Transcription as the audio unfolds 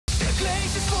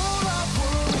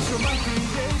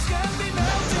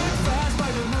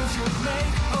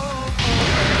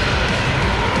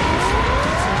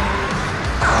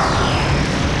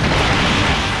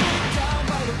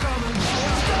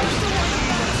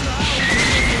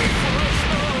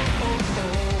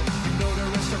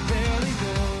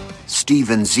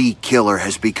Steven Z Killer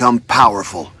has become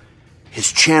powerful.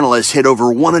 His channel has hit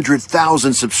over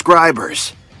 100,000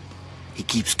 subscribers. He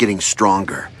keeps getting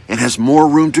stronger and has more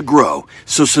room to grow,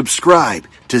 so subscribe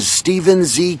to Steven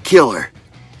Z Killer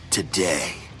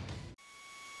today.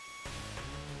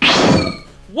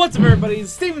 What's up, everybody?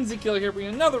 It's Steven Z Killer here,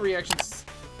 bringing another reaction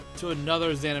to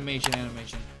another Fienamation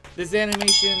animation. This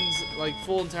animation's like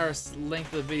full entire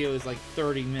length of the video is like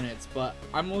 30 minutes, but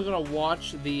I'm only gonna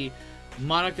watch the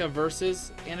Monika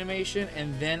versus animation,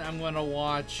 and then I'm gonna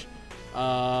watch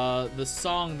the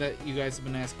song that you guys have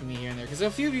been asking me here and there, because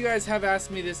a few of you guys have asked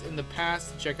me this in the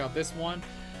past to check out this one,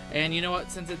 and you know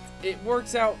what, since it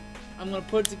works out, I'm gonna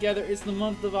put it together. It's the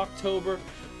month of October.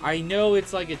 I know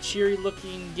it's like a cheery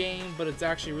looking game, but it's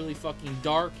actually really fucking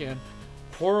dark and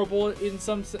horrible in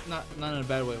some sense. Not in a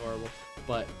bad way horrible,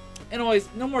 but anyways,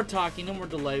 no more talking, no more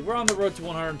delay. We're on the road to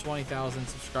 120,000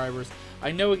 subscribers.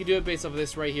 I know we can do it based off of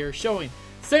this right here, showing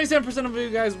 77% of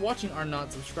you guys watching are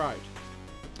not subscribed.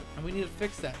 And we need to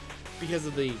fix that because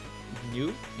of the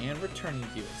new and returning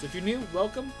viewers. So if you're new,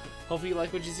 welcome. Hopefully you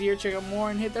like what you see here. Check out more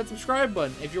and hit that subscribe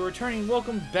button. If you're returning,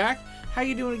 welcome back. How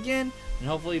you doing again? And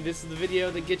hopefully this is the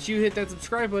video that gets you hit that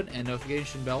subscribe button and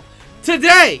notification bell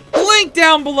today. Link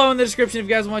down below in the description if you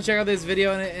guys want to check out this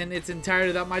video in its entirety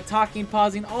without my talking,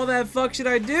 pausing, all that fuck should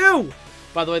I do.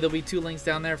 By the way, there'll be two links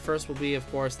down there. First will be, of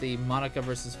course, the Monika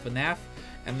versus FNAF,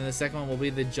 and then the second one will be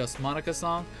the Just Monika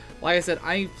song. Like I said,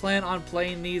 I plan on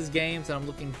playing these games, and I'm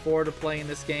looking forward to playing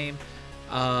this game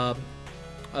of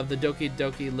the Doki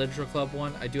Doki Literature Club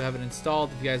one. I do have it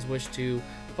installed. If you guys wish to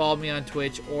follow me on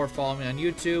Twitch or follow me on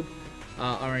YouTube,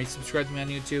 or subscribe to me on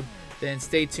YouTube, then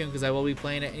stay tuned because I will be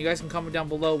playing it. And you guys can comment down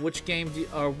below which game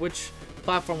or which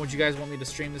platform would you guys want me to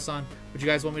stream this on. Would you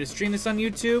guys want me to stream this on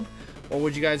YouTube, or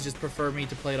would you guys just prefer me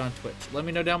to play it on Twitch? Let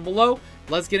me know down below.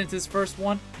 Let's get into this first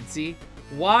one and see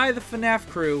why the FNAF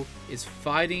crew is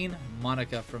fighting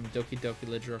Monika from Doki Doki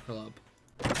Literature Club.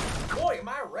 Boy, am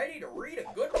I ready to read a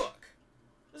good book.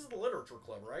 This is the Literature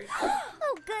Club, right?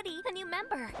 Oh, goody, a new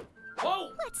member.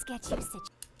 Whoa! Let's get you situated.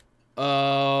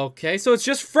 Okay, so it's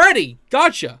just Freddy.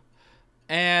 Gotcha.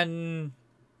 And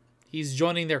he's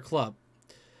joining their club.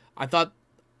 I thought...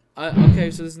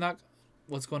 okay, so this is not...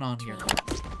 What's going on here?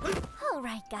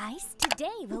 Alright, guys.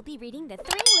 Today we'll be reading The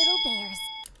Three Little Bears.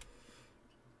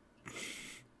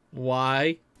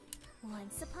 Why?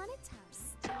 Once upon a time,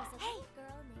 there was a little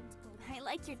girl named Golden. I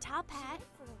like your top hat.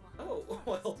 Oh,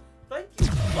 well, thank you.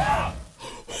 Ah!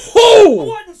 Oh!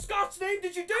 What in Scott's name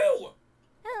did you do?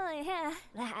 Oh, yeah,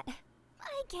 that.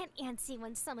 I get antsy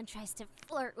when someone tries to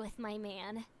flirt with my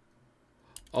man.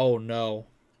 Oh, no.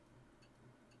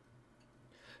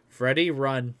 Freddy,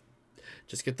 run.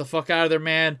 Just get the fuck out of there,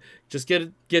 man. Just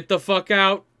get the fuck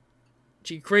out.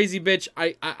 Gee, crazy bitch.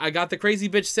 I got the crazy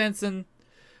bitch sensing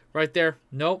right there.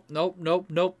 Nope, nope, nope,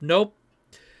 nope, nope.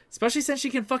 Especially since she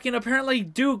can fucking apparently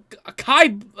do a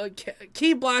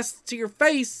key blast to your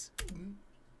face.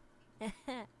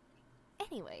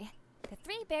 Anyway, the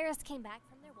three bears came back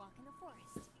from their walk in the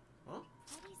forest. Huh?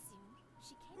 Pretty soon,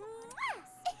 she came upon us.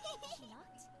 She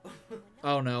knocked.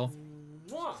 Oh, no.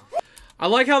 Mwah. I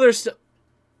like how there's still...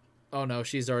 Oh, no,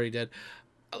 she's already dead.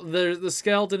 The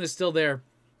skeleton is still there.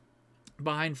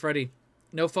 Behind Freddy.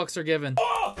 No fucks are given.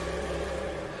 Oh!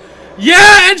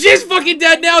 Yeah, and she's fucking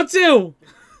dead now, too!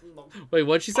 Wait,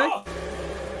 what'd she say? Oh!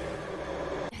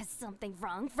 Is something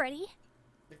wrong, Freddy?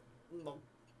 No.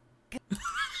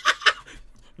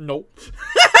 Nope.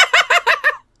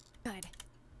 Good.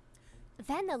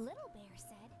 Then the little bear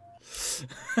said...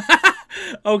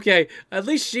 Okay, at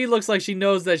least she looks like she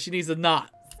knows that she needs a knot.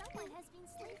 Someone has been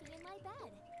sleeping in my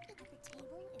bed. At the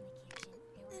table in the kitchen,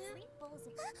 there were 3 bowls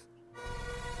of...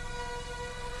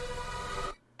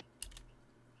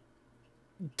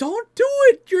 Don't do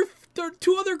it! The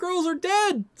 2 other girls are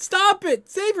dead! Stop it!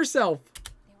 Save yourself!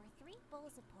 There were 3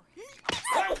 bowls of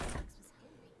porridge.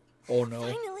 Oh no.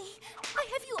 Finally, I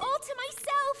have you all to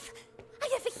myself. I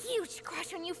have a huge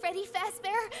crush on you, Freddy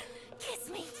Fazbear. Kiss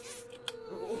me.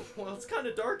 Oh, well, it's kind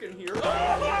of dark in here.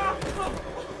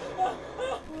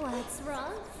 What's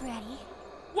wrong, Freddy?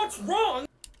 What's wrong?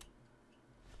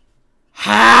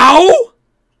 How?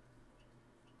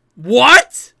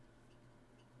 What?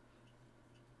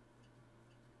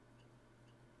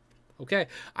 Okay,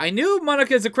 I knew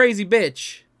Monika's a crazy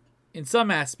bitch in some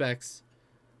aspects,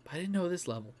 but I didn't know this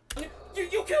level.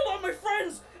 You killed all my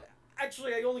friends!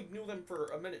 Actually, I only knew them for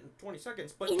a minute and 20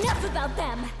 seconds, but... Enough about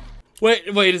them! Wait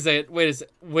a second. Wait a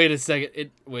second. Wait a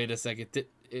second. Wait a second.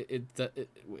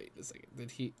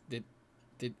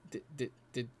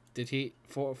 Did he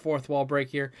fourth wall break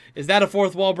here? Is that a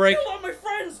fourth wall break? Kill all my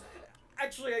friends!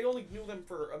 Actually, I only knew them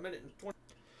for a minute and 20...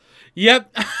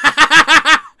 Yep.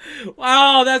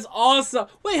 Wow, that's awesome.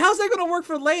 Wait, how's that gonna work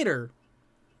for later?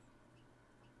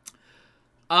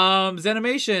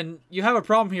 Fienamation, you have a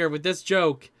problem here with this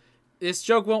joke. This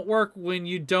joke won't work when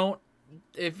you don't,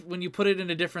 when you put it in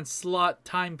a different slot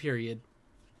time period.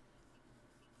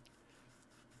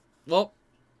 Well,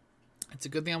 it's a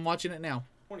good thing I'm watching it now.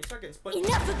 20 seconds, but...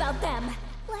 Enough about them!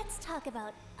 Let's talk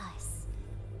about us.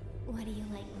 What do you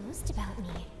like most about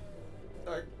me?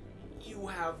 You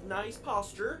have nice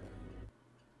posture.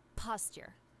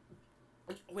 Posture.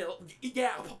 Well,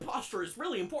 yeah, posture is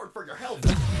really important for your health.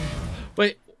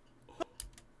 Wait.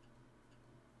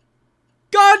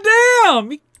 God damn!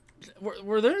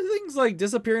 Were there things like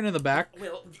disappearing in the back?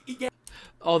 Well, yeah.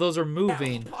 Oh, those are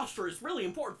moving. Yeah, posture is really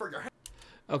important for your health.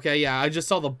 Okay, yeah, I just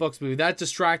saw the books move. That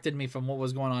distracted me from what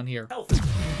was going on here. I'm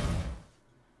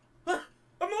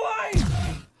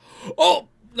alive! Oh,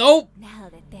 nope! Now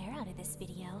that they're out of this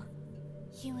video,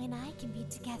 you and I can be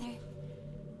together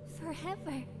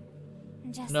forever.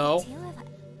 Just No. the two of us.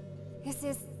 This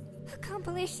is a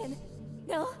compilation.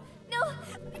 No, don't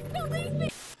leave me!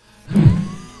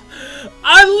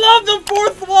 I love the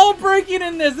fourth wall breaking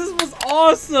in this. This was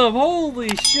awesome. Holy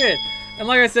shit. And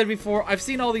like I said before, I've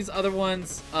seen all these other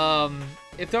ones.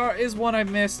 If there is one I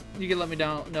missed, you can let me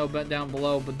know down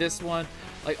below. But this one,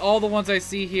 like all the ones I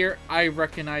see here, I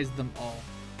recognize them all.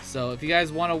 So if you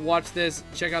guys want to watch this,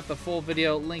 check out the full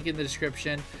video, link in the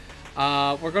description.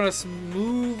 We're gonna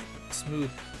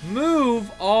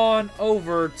move on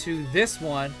over to this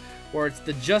one, where it's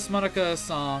the Just Monika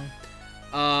song,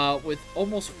 with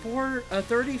almost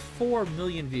 34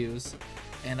 million views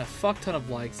and a fuck ton of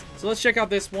likes. So let's check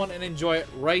out this one and enjoy it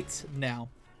right now.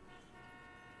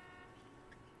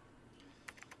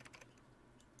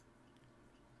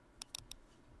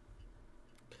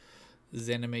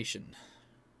 Fienamation.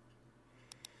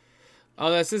 Oh,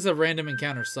 this is a random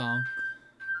encounter song.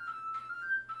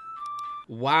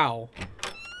 Wow.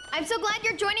 I'm so glad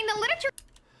you're joining the literature.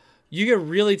 You can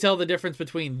really tell the difference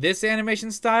between this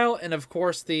animation style and, of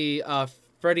course, the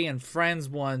Freddy and Friends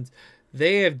ones.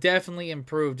 They have definitely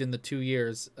improved in the 2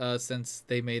 years since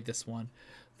they made this one.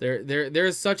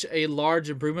 There's such a large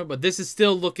improvement, but this is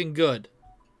still looking good.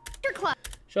 Club.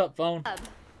 Shut up, phone.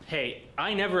 Hey,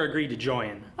 I never agreed to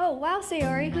join. Oh, wow,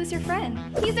 Sayori, who's your friend?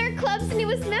 He's our club's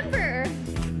newest member.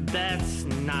 That's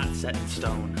not set in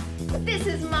stone. This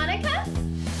is Monika,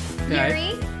 Okay.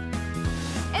 Yuri,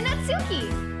 and Natsuki.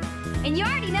 And you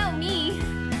already know me.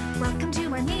 Welcome to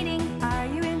our meeting. Are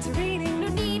you into reading? No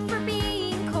need for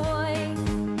being coy.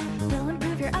 We'll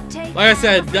improve your uptake. Like I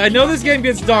said, I know this game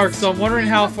gets dark, so I'm wondering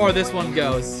how far this one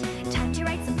goes. Time to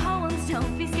write some poems.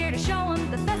 Don't be scared to show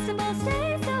them. The festival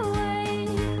stays away.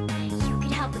 You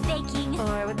could help with baking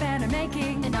Or with banner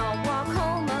making. and I'll walk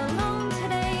home alone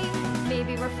today.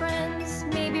 Maybe we're friends,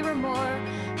 maybe we're more.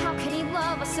 How can he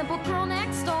love a simple girl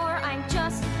next door? I'm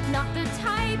just not the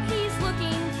type he's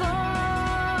looking for.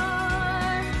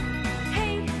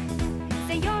 Hey,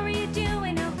 Sayori, you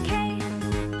doing okay?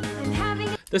 I'm having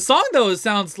a The song, though,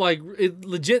 sounds like, it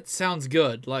legit sounds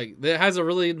good. Like, it has a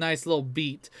really nice little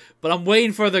beat, but I'm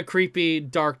waiting for the creepy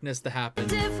darkness to happen.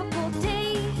 difficult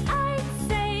day. I'd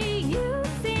say you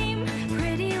seem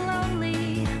pretty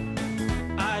lonely.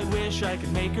 I wish I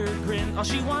could make her grin. All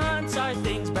she wants are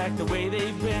things back the way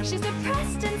they've been. She's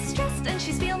depressed and stressed and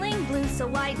she's feeling blue.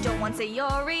 So I don't want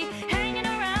Sayori hanging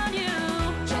around you.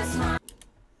 Just What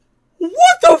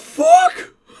the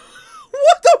fuck?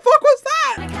 What the fuck was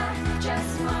that? Monika,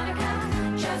 just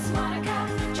Monika, just Monika,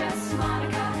 just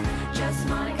Monika, just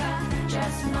Monika,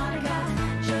 just Monika,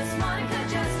 just Monika,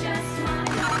 just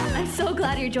Monika. I'm so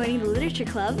glad you're joining the literature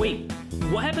club. Wait,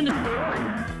 what happened to...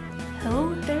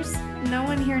 Who? There's no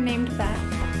one here named that.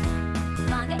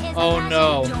 Manga is Oh, my passion.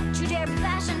 no. Don't you dare be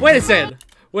fashion. Wait a second.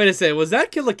 Wait a second. Was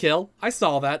that Kill la Kill? I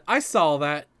saw that. I saw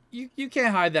that. You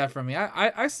can't hide that from me.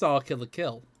 I saw Kill la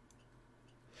Kill.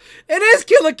 It is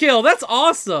Kill la Kill. That's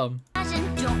awesome.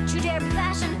 Fashion. Don't you dare be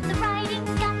fashion. The writing's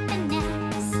got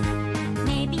finesse.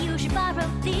 Maybe you should borrow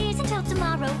these until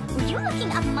tomorrow. Were you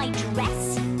looking up my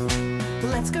dress?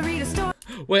 Let's go read a story.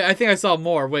 Wait, I think I saw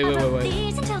more. Wait.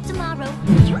 These until tomorrow.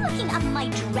 Were you looking up my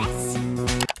dress?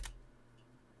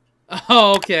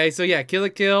 Oh, okay. So yeah, Kill la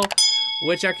Kill,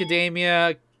 Witch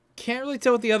Academia. Can't really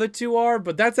tell what the other two are,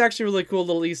 but that's actually really cool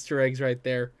little Easter eggs right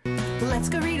there. Let's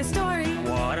go read a story.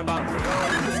 What about...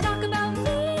 Let's talk about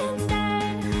me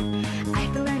instead.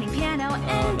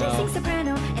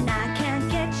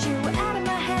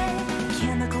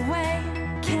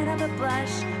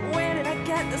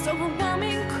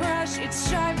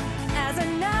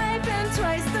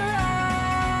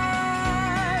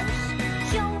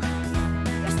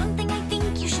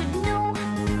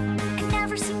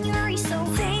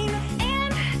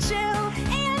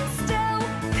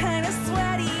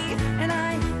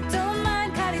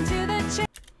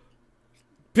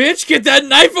 bitch, get that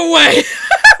knife away!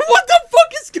 What the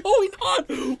fuck is going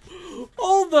on?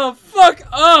 Hold the fuck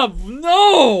up!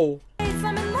 No!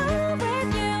 I'm in love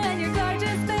with you and your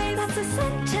gorgeous face. That's a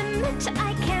sentiment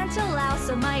I can't allow.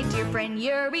 So my dear friend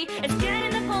Yuri, it's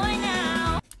getting to the point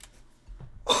now.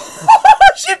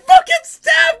 She fucking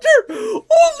stabbed her!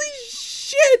 Holy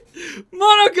shit!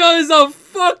 Monika is a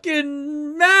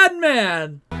fucking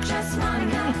madman! Just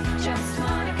Monika, just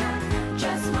Monika,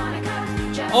 just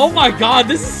Monika, just Oh my god,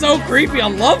 this is so creepy, I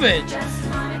love it! just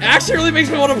Monika. It actually really makes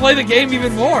me want to play the game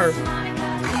even more.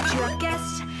 Couldn't you have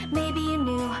guessed? Maybe you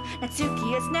knew.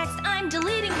 Natsuki is next, I'm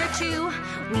deleting her too.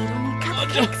 We don't need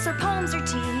cupcakes or poems or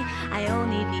tea. I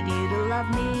only need you to love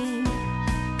me.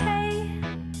 Hey,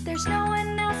 there's no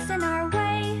one else in our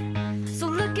way. So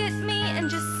look at me and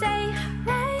just say,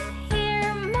 right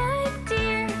here, my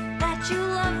dear, that you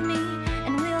love me.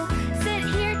 And we'll sit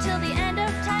here till the end of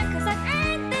time. Cause I've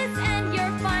earned this and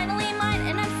you're finally mine.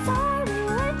 And I'm sorry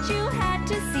what you had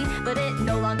to see. But it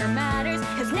no longer matters,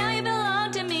 cause now you belong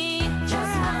to me.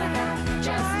 Just Monika,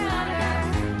 just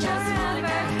Monika, just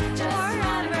Monika, just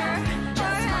Monika,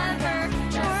 just Monika,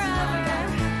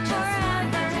 just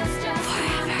Monika, just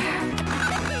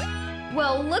forever.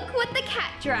 Well, look what the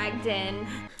cat dragged in.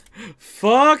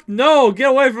 Fuck no! Get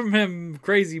away from him,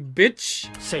 crazy bitch!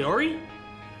 Sayori?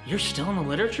 You're still in the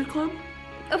literature club?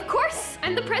 Of course,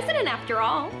 I'm the president after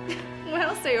all.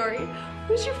 Well, Sayori,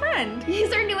 who's your friend?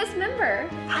 He's our newest member.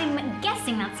 I'm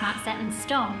guessing that's not set in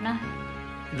stone.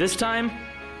 This time,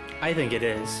 I think it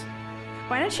is.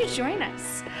 Why don't you join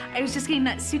us? I was just getting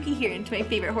Natsuki here into my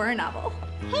favorite horror novel.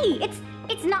 Hey,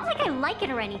 it's not like I like it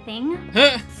or anything.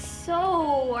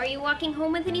 So, are you walking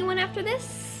home with anyone after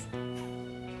this?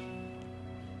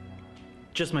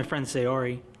 Just my friend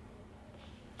Sayori.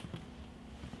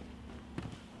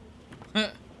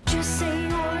 Just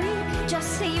Sayori,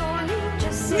 just Sayori,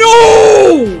 just Sayori.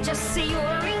 No! Just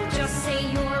Sayori, just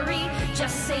Sayori,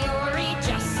 just Sayori,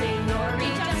 just Sayori,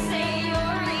 just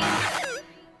Sayori.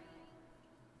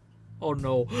 Oh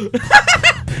no.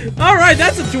 Alright,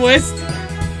 that's a twist!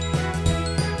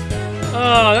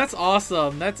 Oh, that's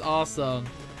awesome. That's awesome.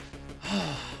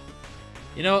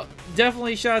 You know,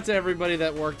 definitely shout out to everybody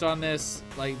that worked on this.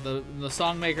 Like the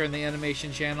song maker and the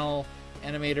animation channel,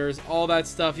 animators, all that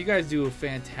stuff. You guys do a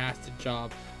fantastic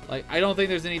job. Like, I don't think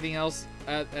there's anything else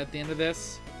at the end of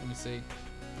this. Let me see.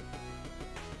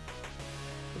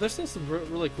 But there's still some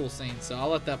really cool scenes, so I'll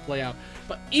let that play out.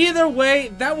 But either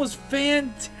way, that was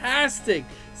fantastic.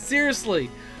 Seriously,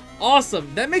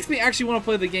 awesome. That makes me actually want to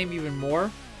play the game even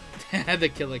more. The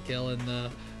Kill and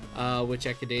the Witch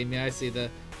Academia. I see the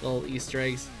little Easter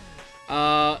eggs.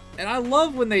 And I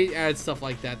love when they add stuff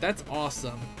like that. That's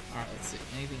awesome. Alright, let's see.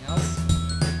 Anything else?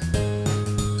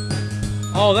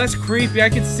 Oh, that's creepy. I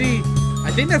can see.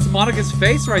 I think that's Monika's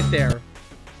face right there.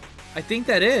 I think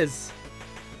that is.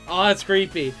 Oh, that's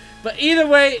creepy. But either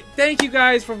way, thank you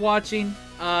guys for watching.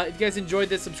 If you guys enjoyed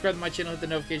this, subscribe to my channel, hit the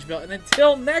notification bell. And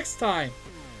until next time,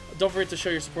 don't forget to show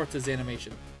your support to this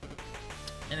animation.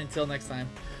 And until next time,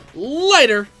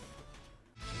 later!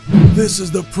 This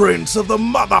is the Prince of the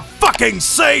motherfucking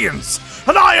Saiyans,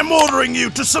 and I am ordering you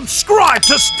to subscribe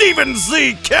to Steven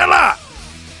Z Killer!